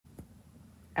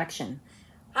Action.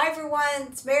 Hi everyone,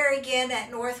 it's Mary again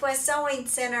at Northwest Sewing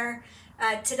Center.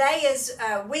 Today is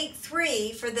week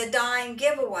 3 for the dime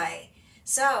giveaway.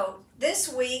 So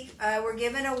this week we're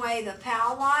giving away the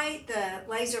Pow Light, the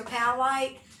laser Pow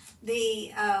Light,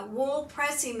 the wool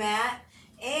pressing mat,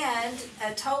 and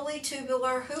a totally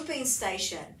tubular hooping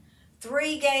station.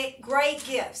 3 great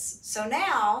gifts. So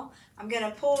now I'm going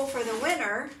to pull for the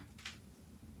winner.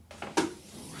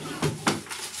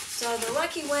 So the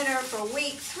lucky winner for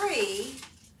week 3,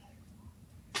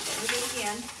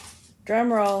 again,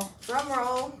 Drum roll. drum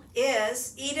roll,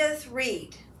 is Edith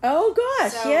Reed. Oh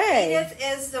gosh, So yay. Edith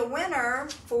is the winner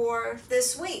for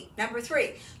this week, number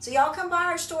 3. So y'all come by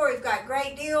our store. We've got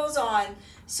great deals on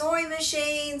sewing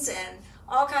machines and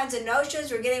all kinds of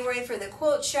notions. We're getting ready for the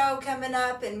quilt show coming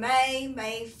up in May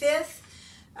 5th,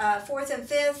 4th and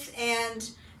 5th,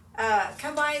 and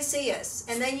come by and see us.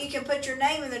 And then you can put your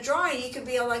name in the drawing. You could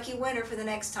be a lucky winner for the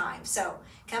next time. So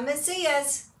come and see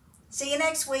us. See you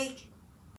next week.